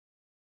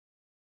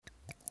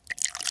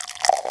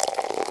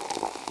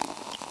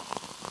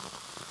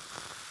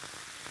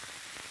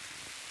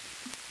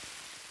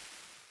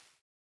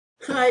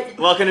Hi.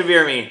 Welcome to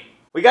Beer Me.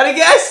 We got a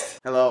guest!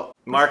 Hello.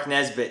 Mark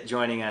Nesbitt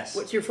joining us.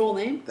 What's your full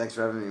name? Thanks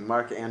for having me.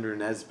 Mark Andrew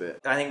Nesbitt.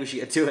 I think we should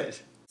get to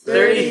it.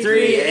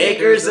 33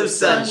 acres of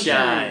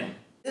sunshine.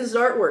 This is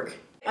artwork.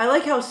 I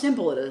like how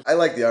simple it is. I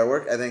like the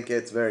artwork. I think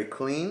it's very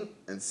clean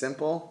and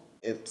simple.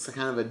 It's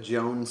kind of a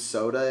Jones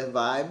Soda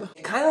vibe.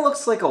 It kind of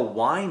looks like a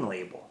wine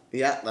label.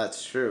 Yeah,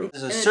 that's true.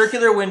 There's a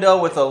circular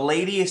window with a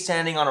lady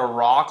standing on a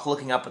rock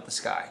looking up at the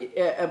sky.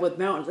 With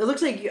mountains. It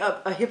looks like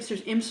a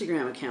hipster's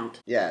Instagram account.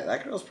 Yeah,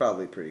 that girl's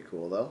probably pretty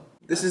cool, though.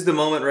 This is the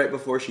moment right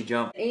before she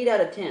jumped. 8 out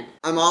of 10.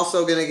 I'm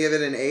also going to give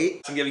it an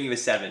 8. I'm giving you a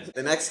 7.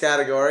 The next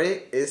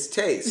category is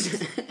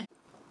taste.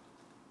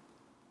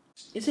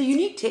 It's a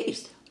unique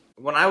taste.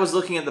 When I was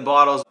looking at the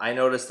bottles, I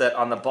noticed that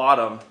on the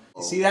bottom...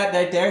 Oh. See that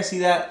right there? See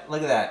that?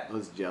 Look at that.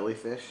 Those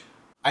jellyfish.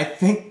 I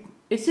think...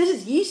 It says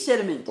it's yeast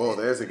sediment. Oh,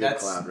 there's a good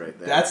collab right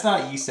there. That's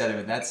not yeast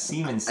sediment. That's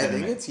semen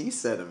sediment. I think it's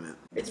yeast sediment.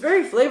 It's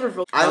very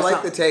flavorful. I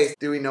like the taste.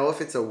 Do we know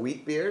if it's a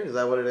wheat beer? Is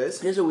that what it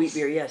is? It is a wheat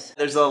beer, yes.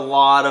 There's a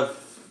lot of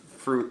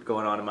fruit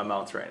going on in my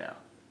mouth right now.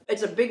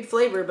 It's a big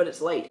flavor, but it's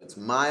light. It's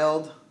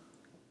mild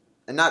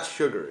and not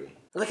sugary.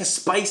 There's like a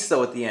spice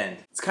though at the end.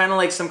 It's kind of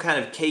like some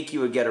kind of cake you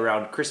would get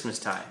around Christmas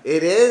time.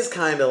 It is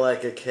kind of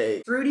like a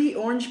cake. Fruity,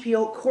 orange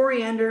peel,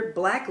 coriander,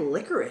 black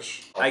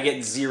licorice. I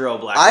get 0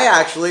 black I licorice.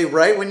 actually,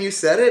 right when you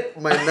said it,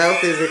 my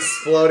mouth is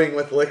exploding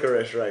with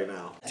licorice right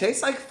now. It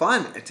tastes like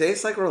fun. It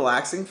tastes like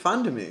relaxing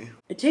fun to me.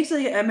 It tastes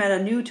like I'm at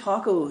a new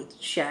taco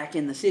shack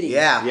in the city.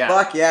 Yeah,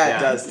 fuck yeah,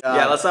 it does.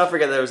 Yeah, let's not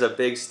forget there was a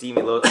big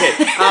steamy load. Okay,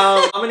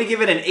 I'm going to give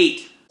it an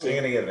 8. So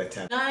you're going to give it a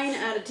 10. 9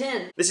 out of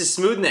 10. This is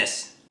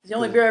Smoothness. It's the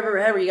only beer I've ever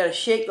had where you gotta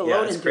shake the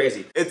load it's into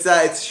crazy. it.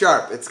 It's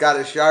sharp. It's got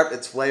it sharp.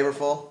 It's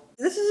flavorful.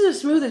 This is as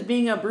smooth as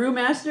being a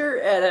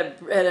brewmaster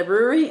at a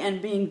brewery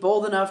and being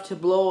bold enough to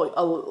blow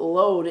a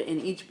load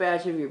in each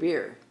batch of your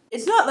beer.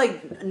 It's not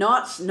like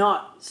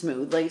not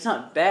smooth. Like it's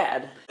not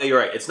bad. You're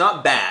right. It's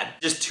not bad.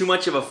 Just too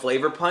much of a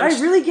flavor punch.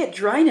 I really get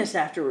dryness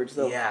afterwards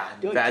though. Yeah,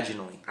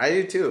 vaginally. I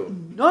do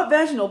too. Not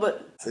vaginal,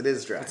 but It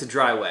is dry. It's a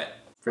dry wet.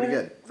 Pretty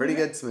good. Pretty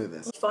good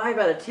smoothness. 5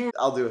 out of 10.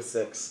 I'll do a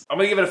 6. I'm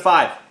going to give it a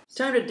 5. It's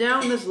time to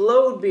down this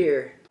load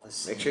beer.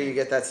 Make sure you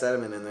get that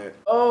sediment in there.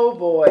 Oh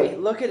boy,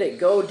 look at it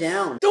go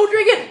down. Don't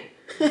drink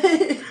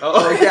it!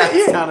 Oh yeah,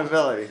 it's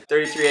Downability.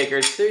 33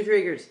 acres.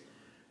 33 acres.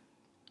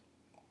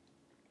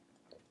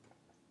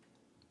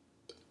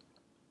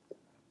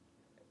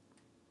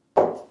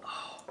 Oh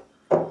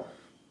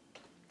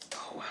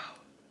wow.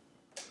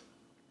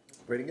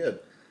 Pretty good.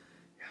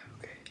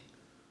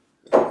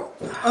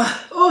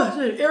 Oh, it's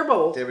an air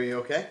bubble. Dave, are you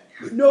okay?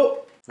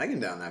 No. I can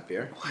down that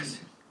beer. What?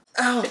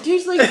 Ow. It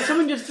tastes like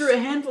someone just threw a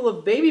handful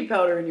of baby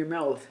powder in your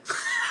mouth.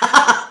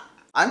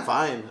 I'm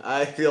fine.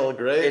 I feel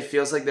great. It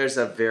feels like there's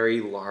a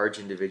very large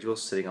individual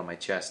sitting on my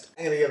chest.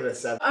 I'm going to give it a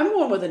 7. I'm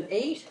going with an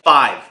 8.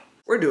 5.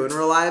 We're doing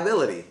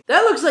reliability.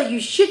 That looks like you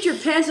shit your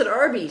pants at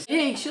Arby's.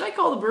 Hey, should I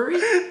call the brewery?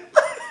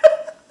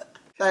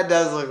 That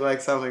does look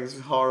like something's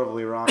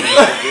horribly wrong with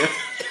the beer.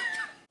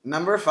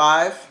 Number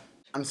 5.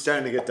 I'm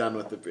starting to get done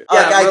with the beer.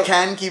 Yeah, I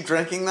can keep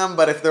drinking them,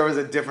 but if there was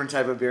a different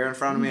type of beer in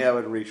front of me, I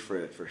would reach for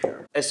it for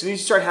sure. As soon as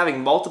you start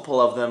having multiple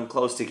of them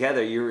close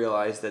together, you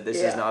realize that this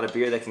is not a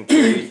beer that can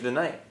carry you through the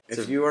night.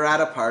 If you were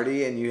at a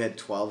party and you had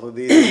 12 of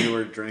these and you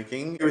were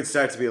drinking, you would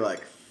start to be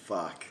like,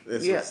 fuck,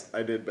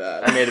 I did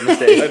bad. I made a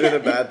mistake. I did a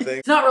bad thing.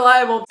 It's not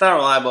reliable. It's not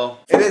reliable.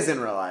 It isn't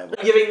reliable.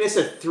 I'm giving this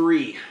a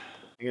 3.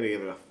 I'm going to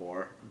give it a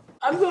 4.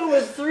 I'm going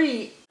with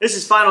 3. This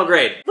is final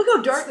grade. Look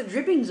how dark the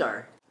drippings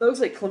are. That looks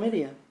like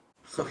chlamydia.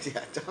 Oh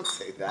yeah, don't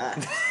say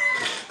that.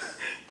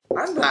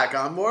 I'm back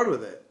on board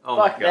with it. Oh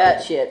Fuck my God.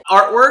 that shit.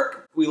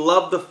 Artwork, we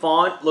love the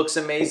font, looks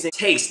amazing.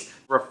 Taste,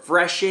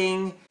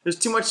 refreshing. There's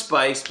too much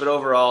spice, but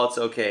overall it's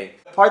okay.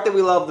 The part that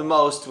we loved the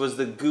most was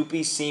the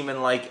goopy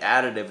semen-like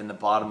additive in the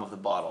bottom of the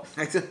bottle.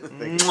 I didn't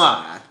think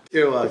Mwah.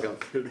 You're welcome.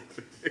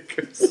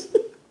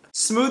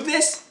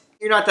 Smoothness,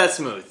 you're not that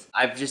smooth.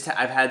 I've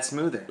had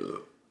smoother.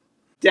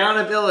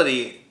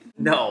 Downability,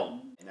 no.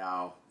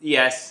 No.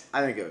 Yes.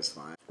 I think it was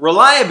fine.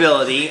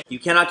 Reliability, you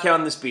cannot count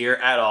on this beer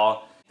at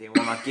all. They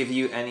will not give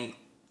you any...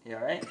 You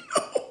alright?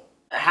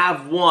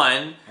 Have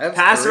one,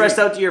 pass the rest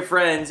out to your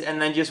friends,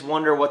 and then just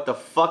wonder what the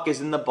fuck is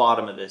in the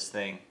bottom of this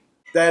thing.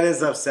 That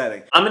is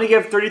upsetting. I'm gonna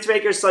give 33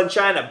 Acres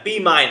Sunshine a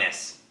B-.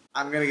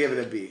 I'm going to give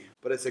it a B,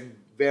 but it's a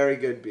very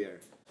good beer.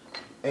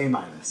 A-.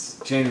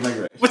 Change my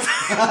grade.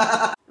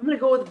 I'm gonna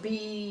go with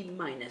B-.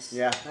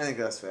 Yeah, I think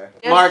that's fair.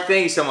 Yeah. Mark,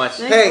 thank you so much.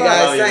 Hey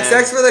guys, Love you, man.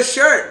 thanks for the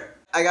shirt.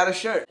 I got a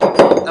shirt.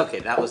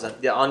 Okay, that was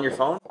on your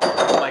phone?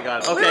 Oh my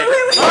God. Okay.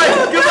 Wait. All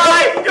right,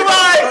 goodbye!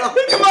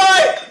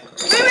 Goodbye!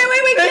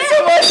 Wait. Thanks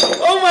so much!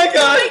 Oh my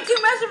God! Wait, too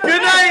much of a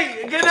Good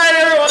night! Good night,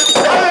 everyone!